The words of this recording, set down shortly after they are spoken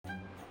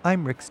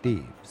I'm Rick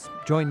Steves.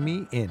 Join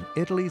me in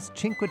Italy's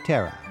Cinque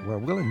Terre, where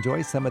we'll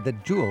enjoy some of the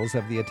jewels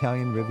of the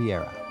Italian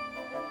Riviera.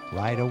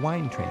 Ride a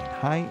wine train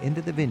high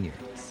into the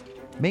vineyards.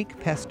 Make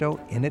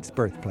pesto in its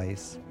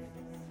birthplace.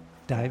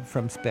 Dive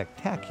from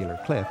spectacular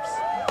cliffs.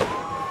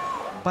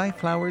 Buy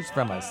flowers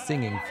from a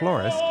singing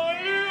florist.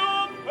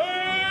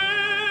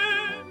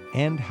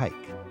 And hike,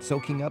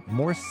 soaking up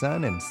more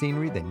sun and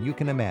scenery than you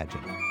can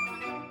imagine.